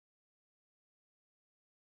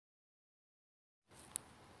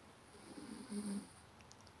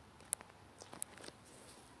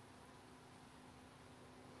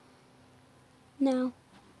now.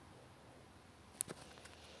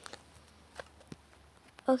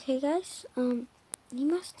 Okay guys, leave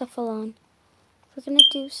my stuff alone. We're gonna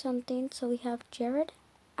do something. So we have Jared,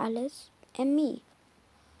 Alice, and me.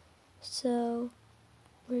 So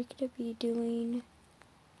we're gonna be doing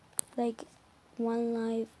like one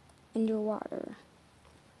life underwater.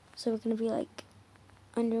 So we're gonna be like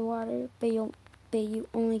underwater, but you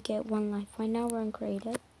only get one life. Right now we're on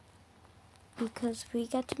creative because we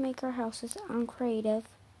got to make our houses on creative,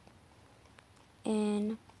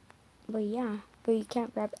 and but you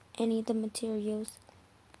can't grab any of the materials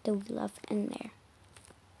that we left in there.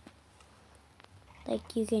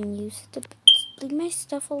 Like you can use the leave my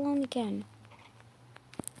stuff alone again.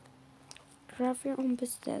 Grab your own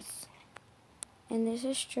business. And this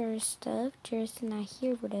is Jared's stuff. Jared's not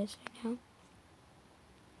here with us right now.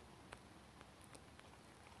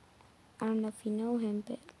 I don't know if you know him,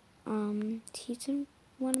 but he's in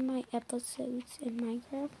one of my episodes in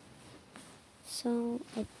Minecraft. So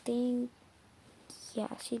I think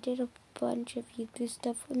she did a bunch of YouTube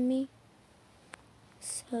stuff with me.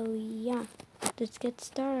 So yeah, let's get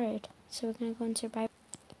started. So we're gonna go in survival.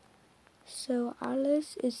 So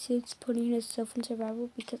Alice is just putting herself in survival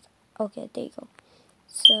because okay, there you go.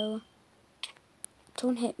 So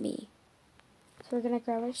don't hit me. So we're gonna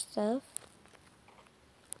grab our stuff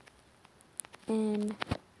and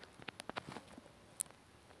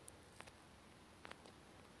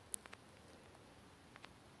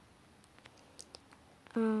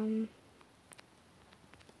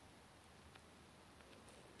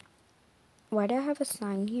why do I have a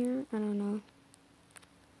sign here? I don't know.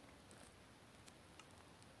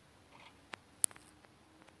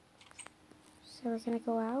 So we're gonna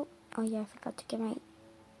go out. Oh yeah, I forgot to get my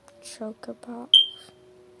choker box.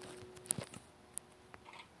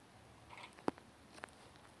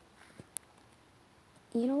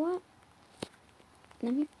 You know what?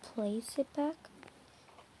 Let me place it back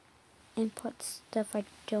and put stuff I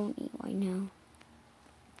don't need right now.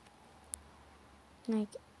 Like,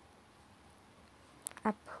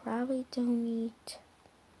 I probably don't need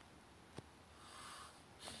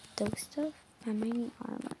those stuff. I might need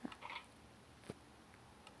armor.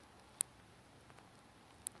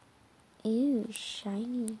 Ew,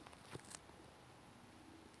 shiny.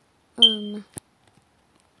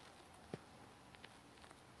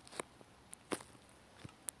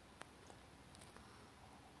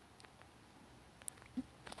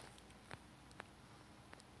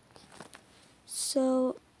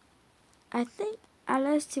 So, I think,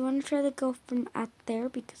 Alice, do you want to try to go from out there?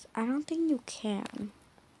 Because I don't think you can.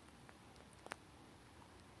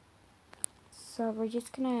 So, we're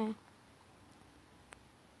just gonna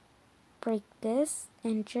break this,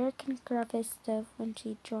 and Jared can grab his stuff when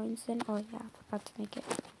she joins in. Oh yeah, I forgot to make it.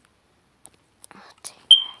 Oh, dang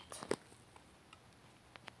it.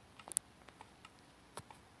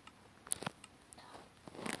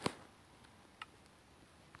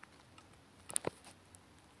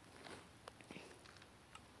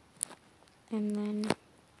 And then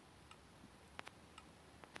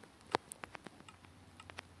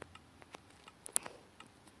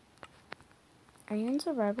are you in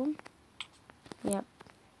survival? Yep.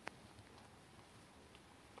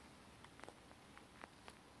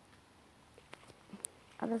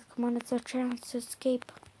 Alice, come on, it's our chance to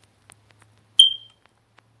escape.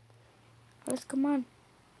 Alice, come on.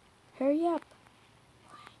 Hurry up.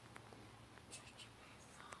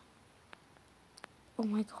 Oh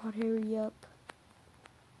my god, hurry up.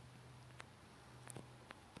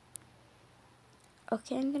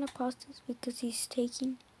 Okay, I'm gonna pause this because he's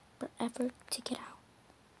taking forever to get out.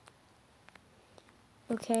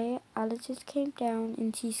 Okay, Alice just came down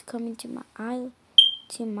and she's coming to my island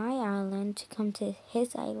to come to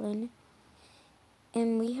his island.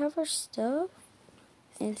 And we have our stuff.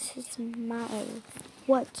 And this is my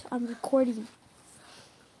what? I'm recording.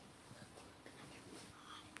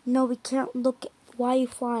 No, we can't look. Why are you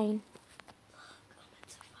flying?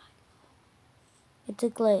 It's a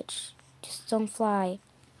glitch. Just don't fly.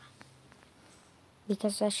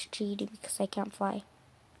 Because that's cheating because I can't fly.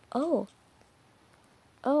 Oh.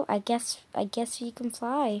 Oh, I guess you can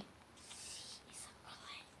fly.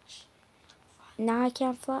 Now I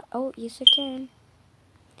can't fly. Oh, yes I can.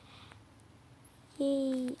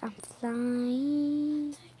 Yay, I'm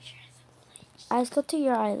flying. Let's go to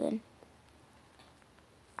your island.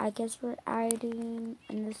 I guess we're adding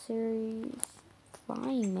in the series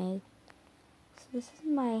flying mode. So this is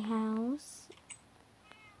my house.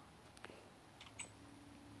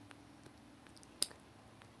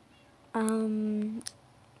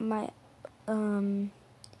 My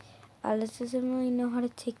Alice doesn't really know how to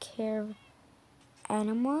take care of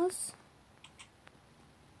animals.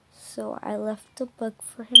 So I left the book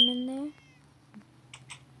for him in there.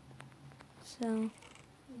 So,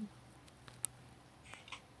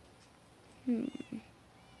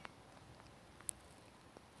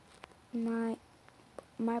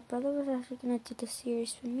 my brother was actually gonna do the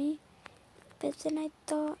series for me, but then I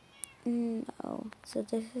thought, no. So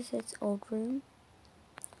this is his old room.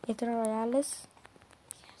 Edgar Alice,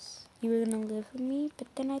 you were gonna live with me, but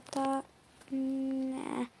then I thought,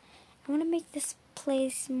 nah, I want to make this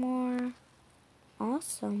place more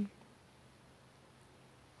awesome.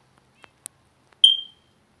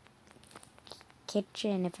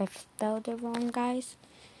 Kitchen, if I spelled it wrong, guys,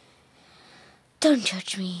 don't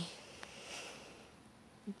judge me.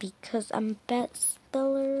 Because I'm a bad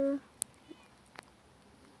speller.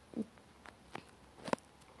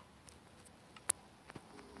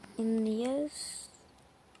 And yes,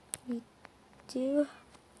 we do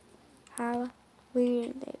have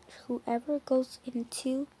whoever goes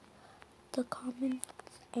into the comments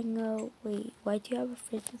and go, wait, why do you have a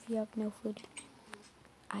fridge if you have no food?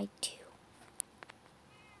 I do.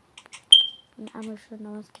 And I'm sure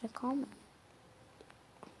no one's gonna comment.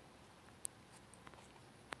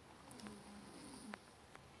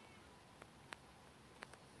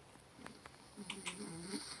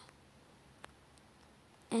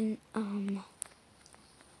 And I'm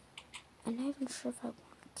not even sure if I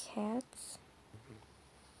want cats.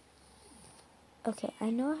 Okay, I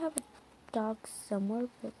know I have a dog somewhere,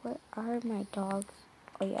 but where are my dogs?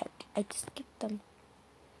 Oh yeah, I just skipped them.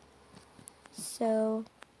 So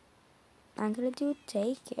I'm gonna do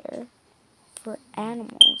daycare for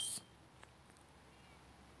animals.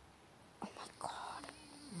 Oh my god.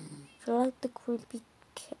 I feel like the creepy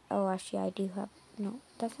cat. Oh, actually, I do have. No,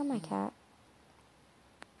 that's not my cat.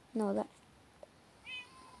 No,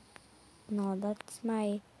 that's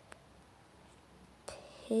my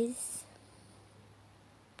piz.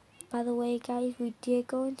 By the way, guys, we did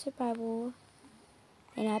go into Bible,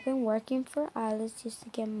 and I've been working for Alice just to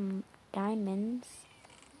get diamonds.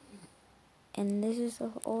 And this is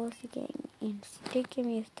all the game. And she did give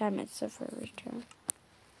me diamonds for return.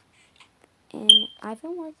 And I've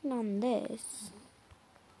been working on this.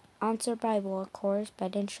 On survival, of course, but I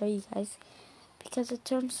didn't show you guys. Because it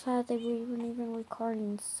turns out that we weren't even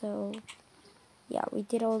recording. So, yeah, we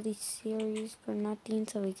did all these series for nothing.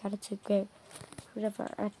 So we got to get rid of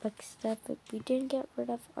our epic stuff. But we didn't get rid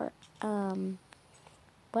of our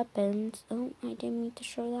weapons. Oh, I didn't mean to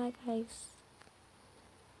show that, guys.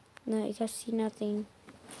 No, you guys see nothing.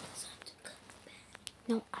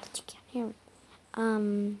 No, I just can't hear it.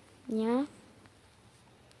 Yeah.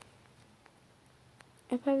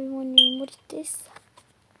 I'm probably wondering, what is this?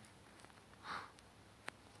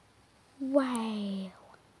 Wow.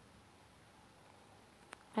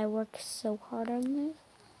 I worked so hard on this.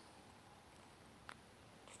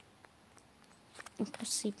 I can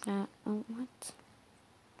sleep now. Oh, what?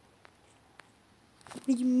 What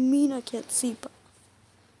do you mean I can't sleep?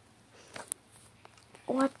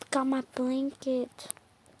 Oh, I got my blanket.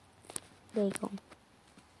 There you go.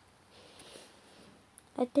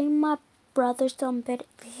 I think my brother's still in bed.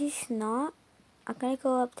 If he's not, I'm gonna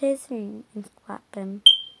go up to his room and slap him.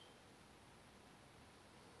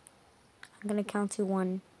 I'm gonna count to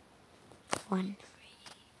 1. 1.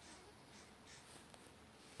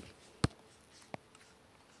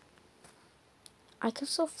 I can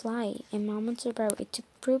still fly, and Mom wants to survive. To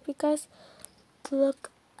prove you guys, look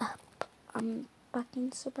up. I'm back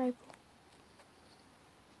in survival.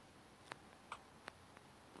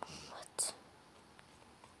 What?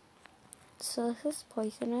 So this is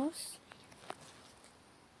poisonous.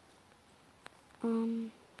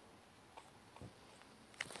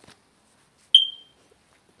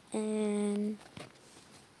 And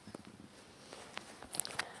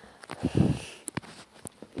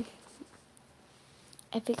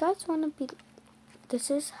if you guys want to be,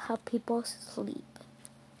 this is how people sleep.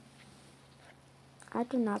 I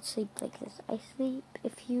do not sleep like this. I sleep,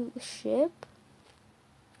 if you ship,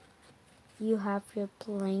 you have your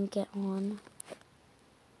blanket on.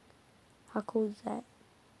 How cool is that?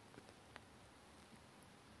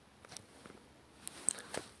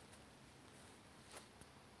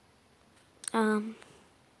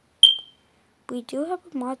 We do have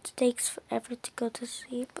a mod that takes forever to go to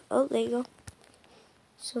sleep. Oh, there you go.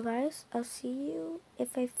 So guys, I'll see you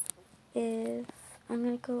if I'm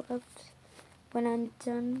gonna go up when I'm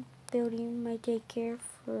done building my daycare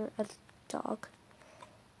for a dog.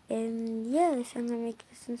 And yes, I'm gonna make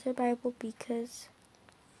this in survival because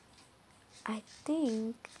I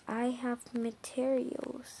think I have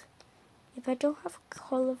materials. If I don't have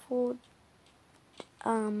colorful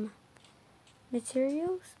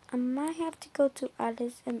materials. I might have to go to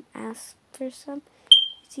Alice and ask for some.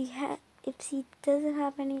 If he doesn't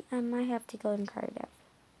have any, I might have to go and cry it out.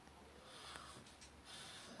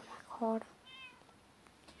 Oh my god.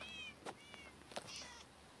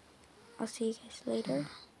 I'll see you guys later.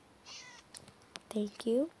 Thank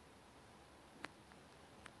you.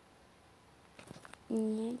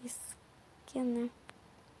 Yeah, just get in there.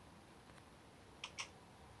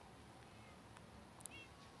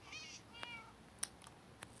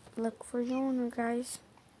 Look for your owner, guys.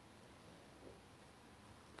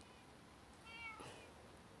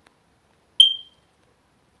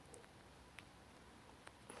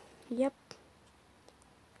 Yep.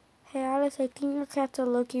 Hey Alice, I think your cats are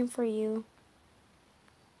looking for you.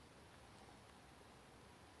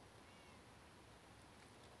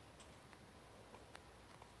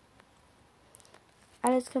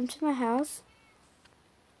 Alice, come to my house.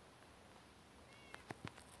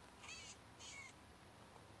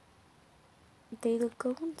 They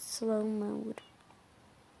go in slow mode.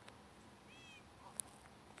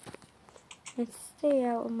 And stay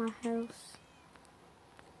out of my house.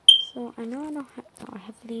 So I know I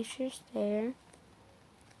have leashes there.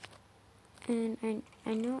 And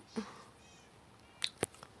I know,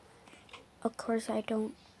 of course I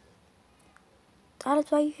don't. That is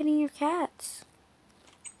why you're hitting your cats.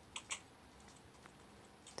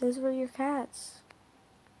 Those were your cats.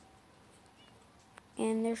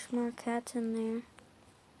 And there's more cats in there.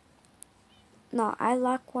 No, I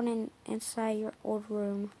locked one inside your old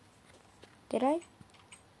room. Did I?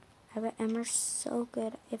 I bet Emma's so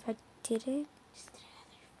good. If I didn't,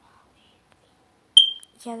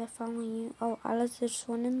 yeah, they're following you. Oh, Alice, there's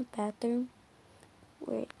one in the bathroom.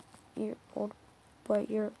 Wait, you're old, but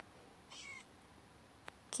you're.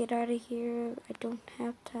 Get out of here. I don't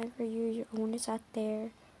have time for you. Your owner's out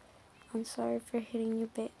there. I'm sorry for hitting you,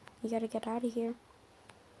 but you gotta get out of here.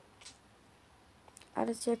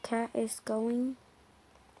 Alice, your cat is going.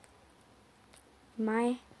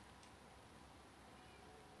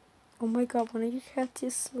 Oh my god, one of your cats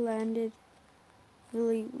just landed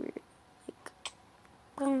really weird. Like,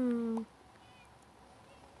 boom.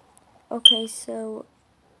 Okay, so,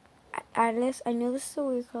 Alice, I know this is a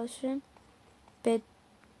weird question, but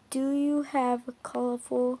do you have a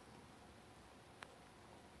colorful,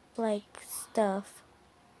 like, stuff?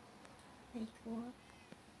 Like what?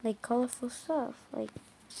 Like, colorful stuff. Like,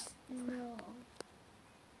 no.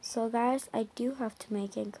 So, guys, I do have to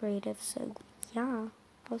make it creative, so, yeah.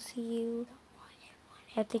 I'll see you,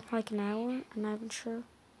 I think, like an hour. I'm not even sure.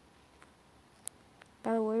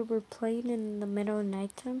 By the way, we're playing in the middle of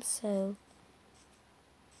nighttime, so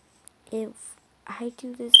if I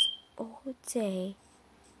do this all day,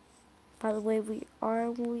 by the way, we are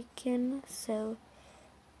on weekend, so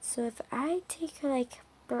if I take like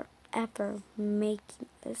forever making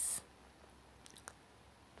this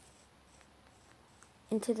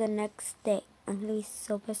into the next day, I'm gonna be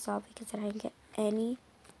so pissed off because I didn't get any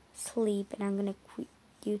sleep, and I'm gonna quit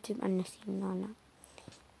YouTube. I'm just not.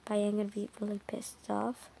 But I'm gonna be really pissed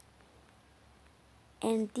off.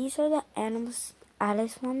 And these are the animals,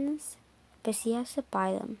 Alice ones, but she has to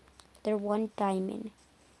buy them. They're one diamond.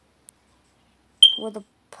 Well, the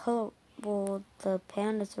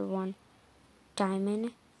pandas are one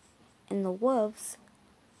diamond, and the wolves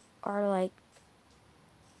are like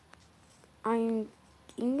iron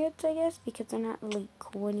ingots, I guess, because they're not really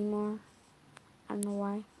cool anymore. I don't know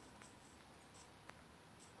why.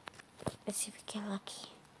 Let's see if we get lucky.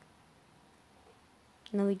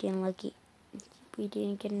 No, we didn't lucky. We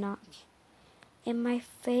didn't get knocked. And my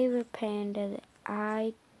favorite panda that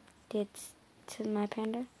I did to my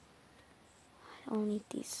panda. I don't need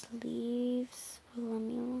these leaves. Will let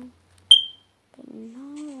me alone. But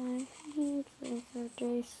no, I hate this.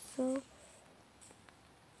 They're so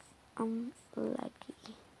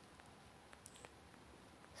unlucky.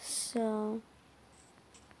 So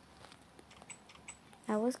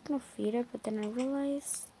I was gonna feed her, but then I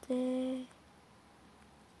realized that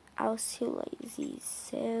I was too lazy.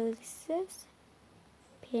 So this is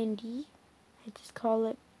Pandy. I just call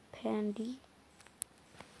it Pandy.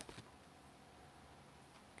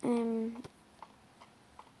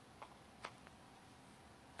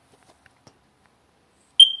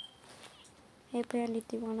 Hey Pandy,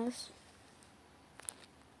 do you want us?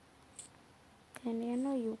 Pandy, I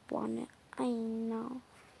know you want it. I know.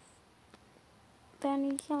 Pandy,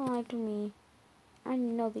 you can't lie to me. I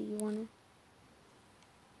know that you want it.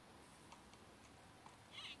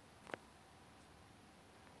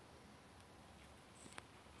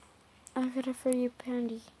 I got it for you,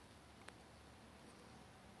 Pandy.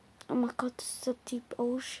 Oh my god, this is a deep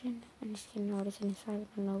ocean. I'm just gonna notice inside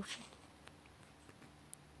of an ocean.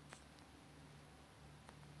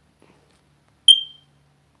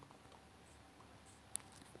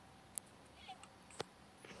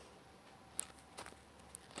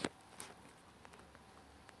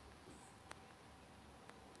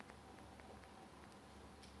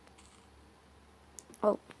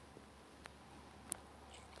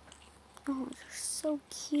 Oh, you're so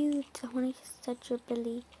cute. I want to touch your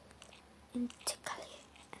belly and tickle it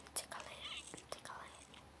and tickle it and tickle it.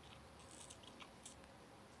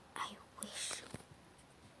 I wish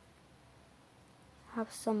I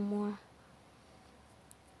have some more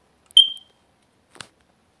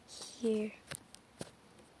here.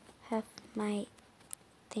 Have my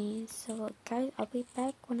things. So guys, I'll be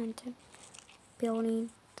back when I'm done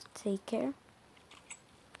building the daycare.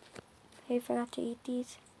 Hey, I forgot to eat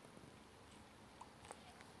these.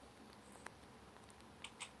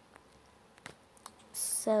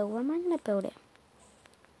 So where am I gonna build it?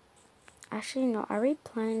 Actually, no, I already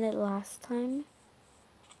planned it last time.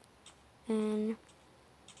 And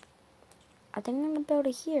I think I'm gonna build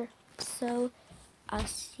it here. So I'll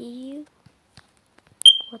see you.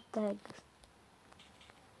 What the heck?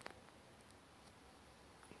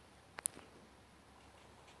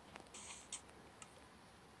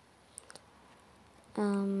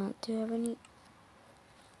 Do you have any?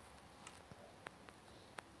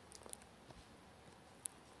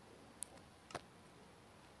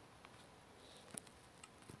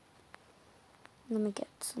 Let me get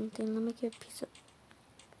something. Let me get a piece of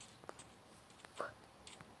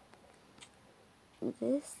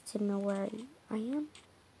this to know where I am.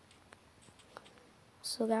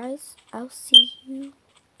 So guys, I'll see you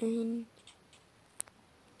in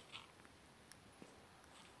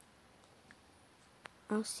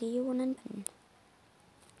when I'm done.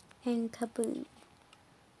 And kaboom.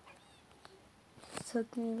 It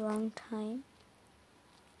took me a long time,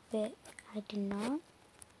 but I did not.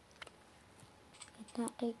 It's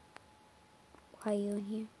not like, why are you in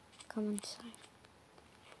here? Come inside.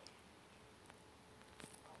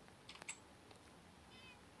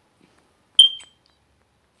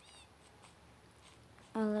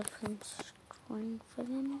 I left some string for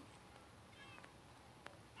them.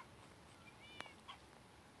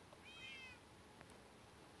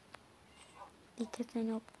 Because I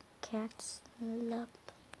know cats love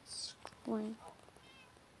string.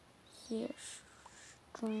 Here,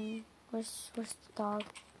 string. Where's the dog?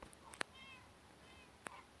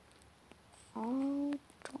 Oh,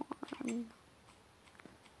 darn.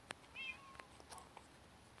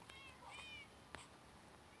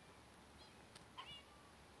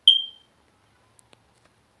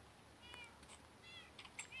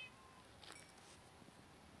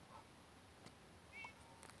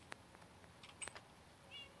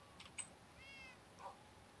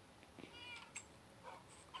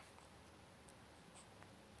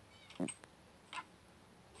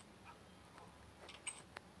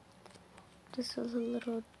 This is a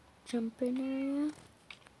little jumping area.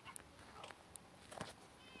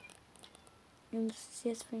 And this is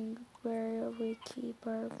just where we keep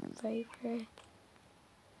our favorite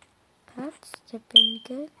pets. They've been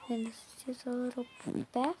good. And this is just a little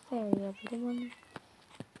bath area. But when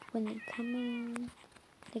they come in,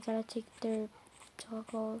 they gotta take their dog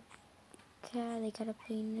or cat. They gotta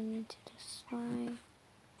bring them into the slide.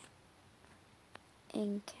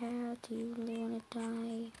 And cat, do you really wanna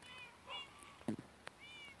die?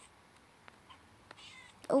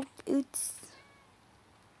 Oh, oops.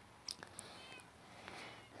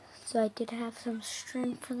 So I did have some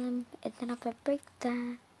string for them, and then if I break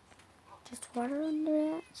that, just water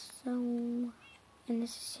under it. So, and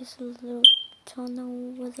this is just a little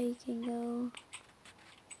tunnel where they can go.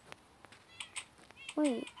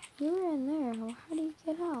 Wait, you were in there. How do you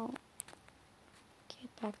get out?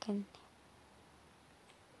 Get back in.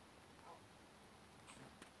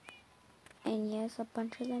 And yes, a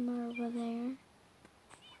bunch of them are over there.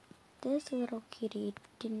 This little kitty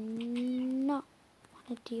did not want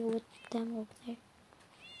to deal with them over there.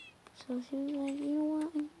 So she was like, you know what,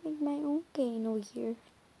 I'm gonna make my own game over here.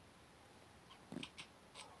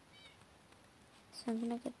 So I'm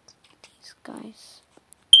gonna get these guys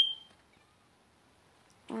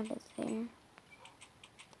out of there.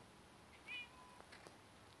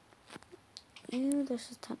 Ew, there's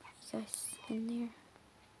a ton of you guys in there.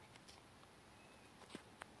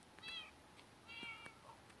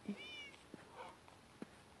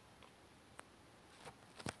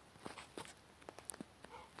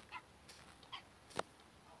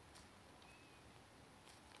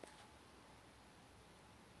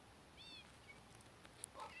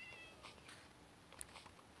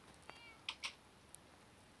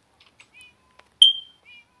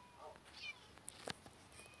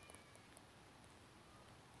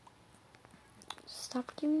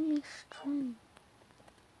 Stop giving me string.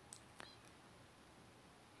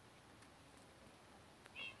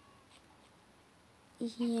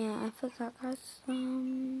 Yeah, I forgot guys,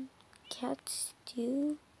 cats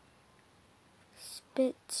do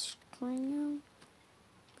spit string out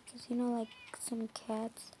because you know, like some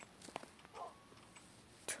cats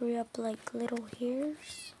tree up like little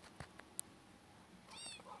hairs.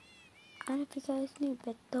 I don't know if you guys knew,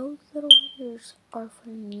 but those little hairs are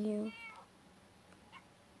from you.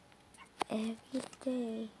 Every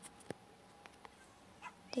day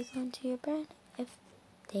they go into your bed. If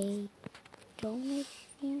they don't live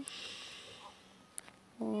with you,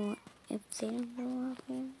 or if they don't grow up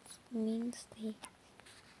hairs, means if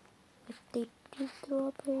they do grow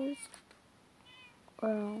up hairs,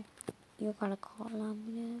 well, you gotta call an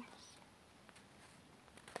ambulance.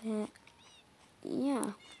 But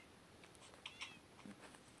yeah,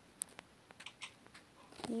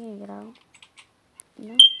 you can get out.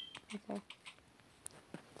 No? Okay.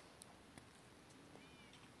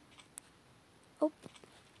 Oh.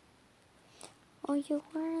 Oh, you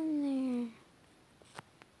were in there.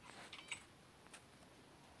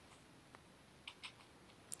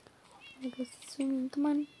 I go swimming. Come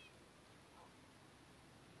on.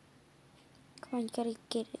 Come on, you gotta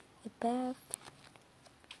get a bath.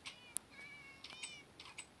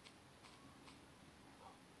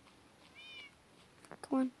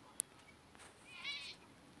 Come on.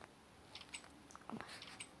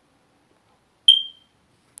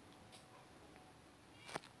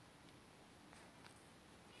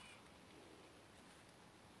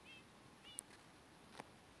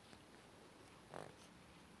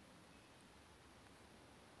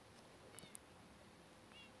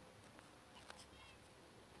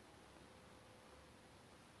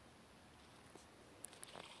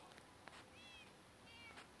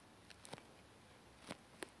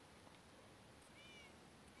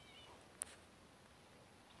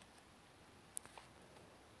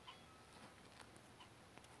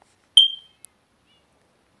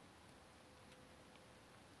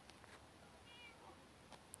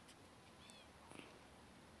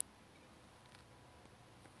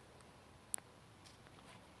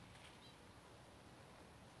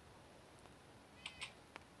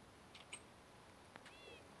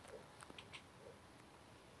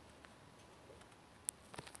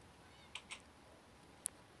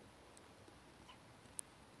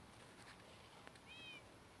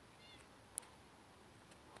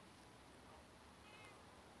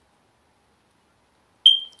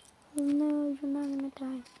 No, you're not gonna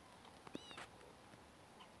die.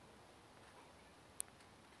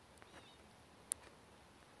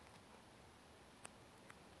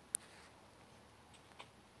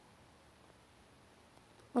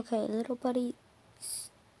 Okay, little buddy,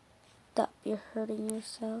 stop. You're hurting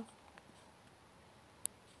yourself.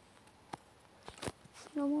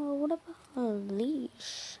 No more. What about a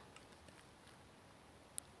leash?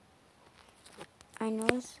 I know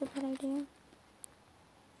it's a good idea,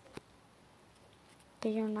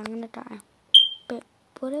 but you're not gonna die. But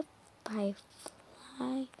what if I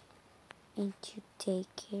fly and you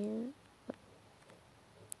take care?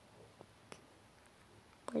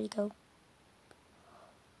 Where you go?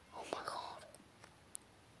 Oh my god.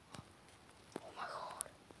 Oh my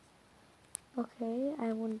god. Okay,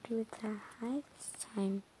 I won't do it that high this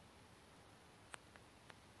time.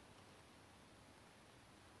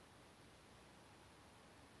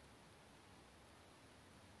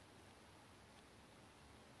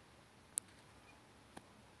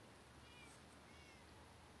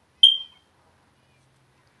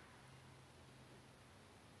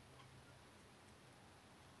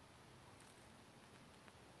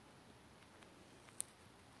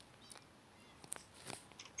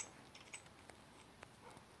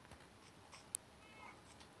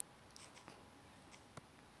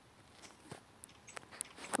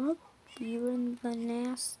 Oh, you're in the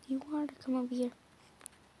nasty water. Come over here.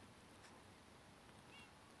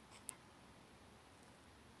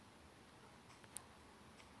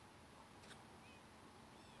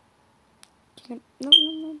 No, no,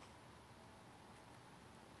 no.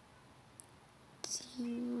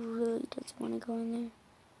 He really doesn't want to go in there.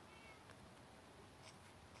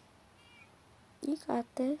 You got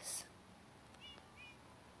this.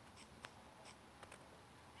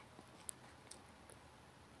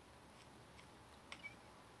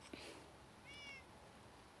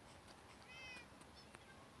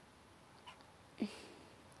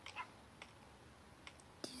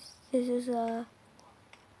 This is a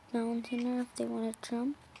mountaineer if they want to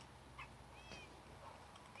jump.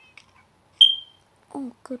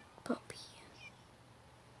 Oh, good puppy.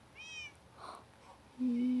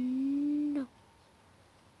 No.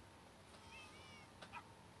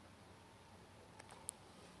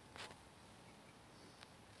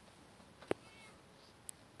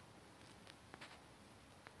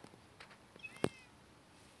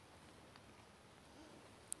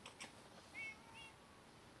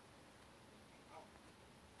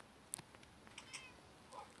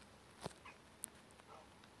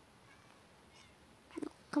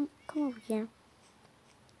 over here.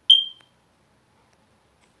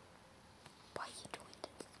 Why are you doing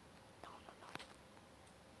this? No, no, no.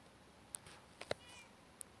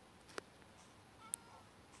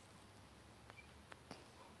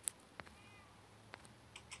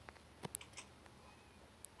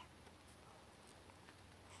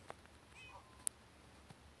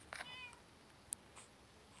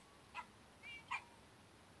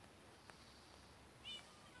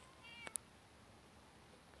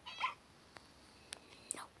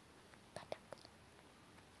 No.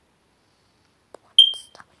 What?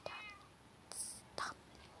 Stop it, Dad. Stop.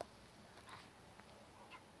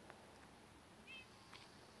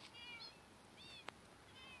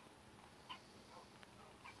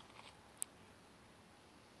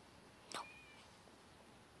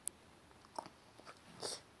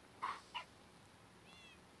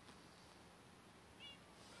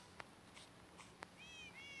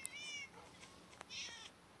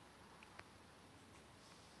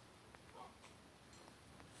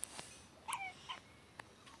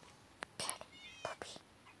 Puppy.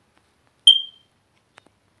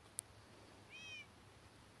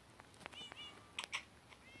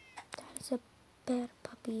 That is a bad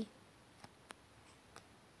puppy.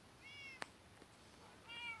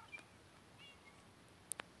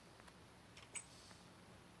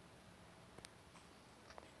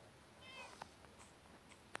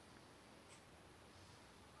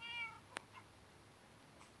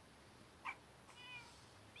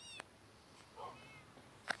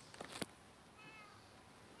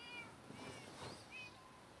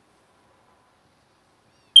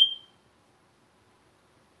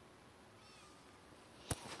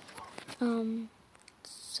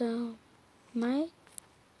 So my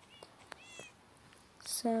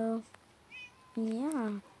so yeah.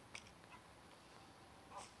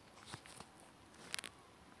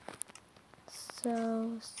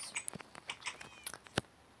 So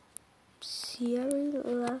Siri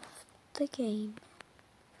left the game.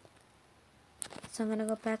 So I'm gonna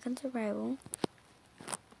go back into Rival.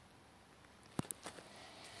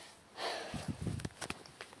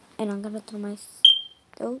 And I'm gonna do my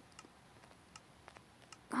oh,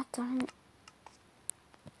 God darn it.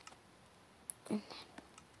 And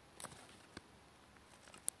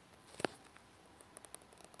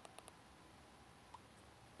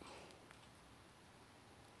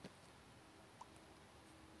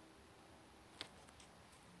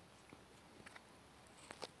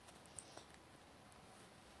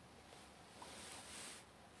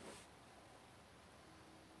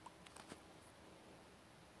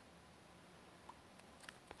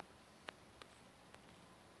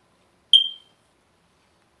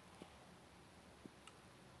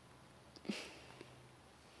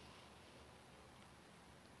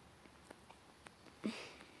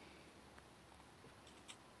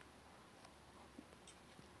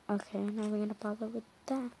okay, now we're gonna bother with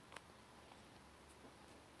that.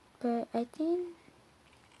 But I think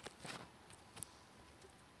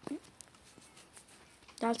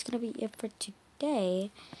that's gonna be it for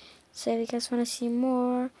today. So if you guys wanna see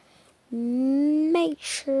more, make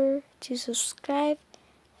sure to subscribe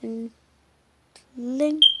and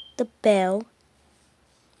link the bell.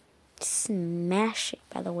 Smash it,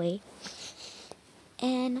 by the way.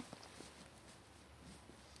 And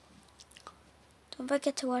don't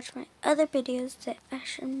forget to watch my other videos that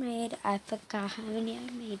Asher made. I forgot how many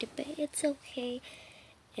I made, but it's okay.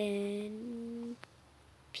 And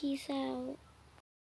peace out.